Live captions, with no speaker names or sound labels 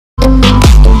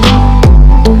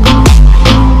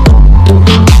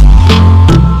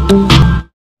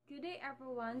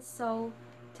friends. So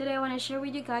today I want to share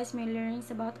with you guys my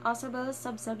learnings about Ausubel's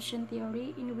subsumption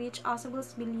theory, in which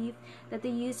Ausubel's belief that the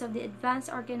use of the advanced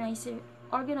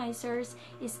organizers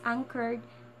is anchored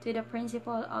to the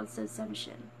principle of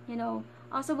subsumption.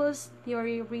 Ausubel's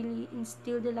theory really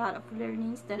instilled a lot of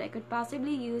learnings that I could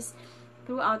possibly use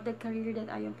throughout the career that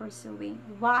I am pursuing.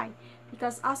 Why?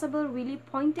 Because Ausubel really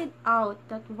pointed out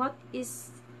that what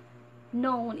is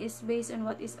known is based on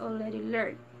what is already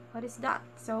learned. What is that?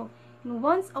 So,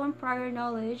 one's own prior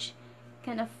knowledge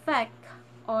can affect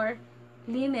or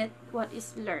limit what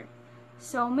is learned.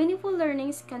 So, meaningful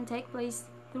learnings can take place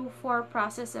through four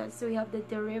processes. So, we have the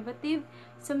derivative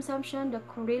subsumption, the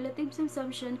correlative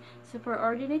subsumption,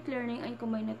 superordinate learning, and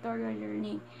combinatorial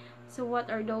learning. So,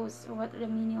 what are those? Or what are the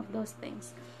meaning of those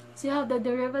things? So, you have the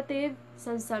derivative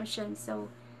subsumption. So,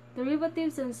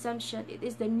 derivative subsumption, it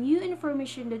is the new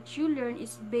information that you learn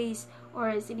is based or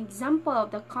is an example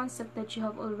of the concept that you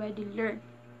have already learned.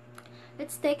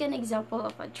 Let's take an example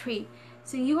of a tree.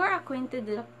 So you are acquainted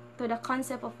to the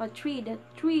concept of a tree. The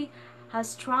tree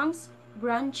has trunks,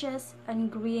 branches, and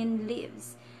green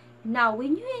leaves. Now,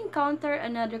 when you encounter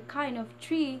another kind of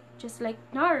tree, just like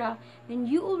Nara, then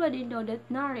you already know that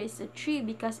Nara is a tree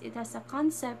because it has a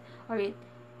concept, or it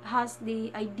has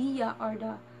the idea or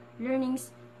the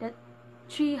learnings that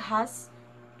tree has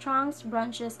trunks,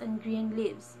 branches, and green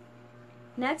leaves.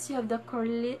 Next, you have the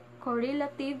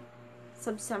correlative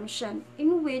subsumption,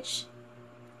 in which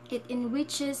it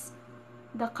enriches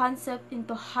the concept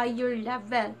into higher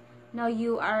level. Now,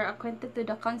 you are acquainted to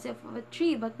the concept of a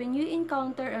tree, but when you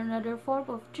encounter another form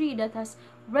of tree that has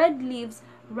red leaves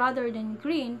rather than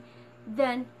green,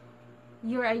 then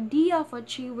your idea of a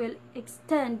tree will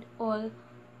extend or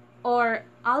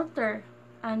alter,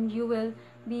 and you will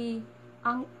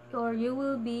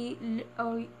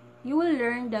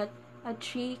learn that a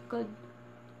tree could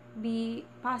be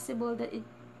possible that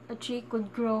a tree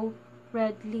could grow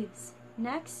red leaves.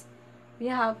 Next, we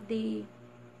have the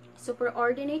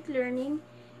superordinate learning,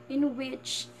 in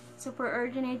which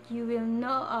superordinate you will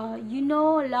know you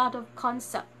know a lot of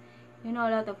concept.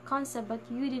 But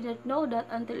you didn't know that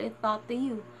until it taught to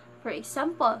you. For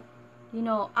example,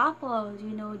 apple,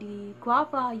 the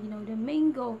guava, the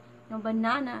mango,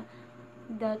 banana,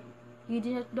 that you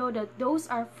didn't know that those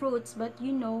are fruits, but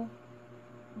you know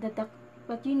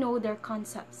their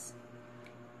concepts.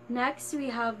 Next, we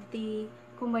have the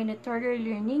combinatorial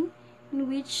learning, in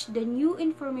which the new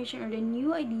information or the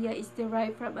new idea is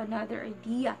derived from another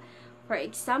idea. For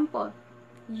example,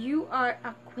 you are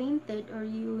acquainted, or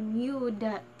you knew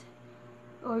that,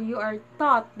 or you are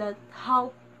taught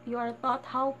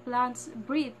how plants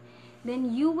breathe.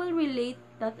 Then you will relate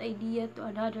that idea to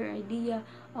another idea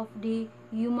of the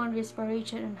human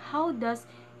respiration and how does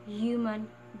human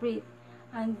breathe.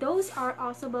 And those are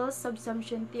Ausubel's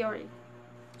subsumption theory.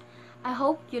 I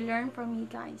hope you learn from me,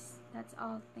 guys. That's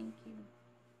all. Thank you.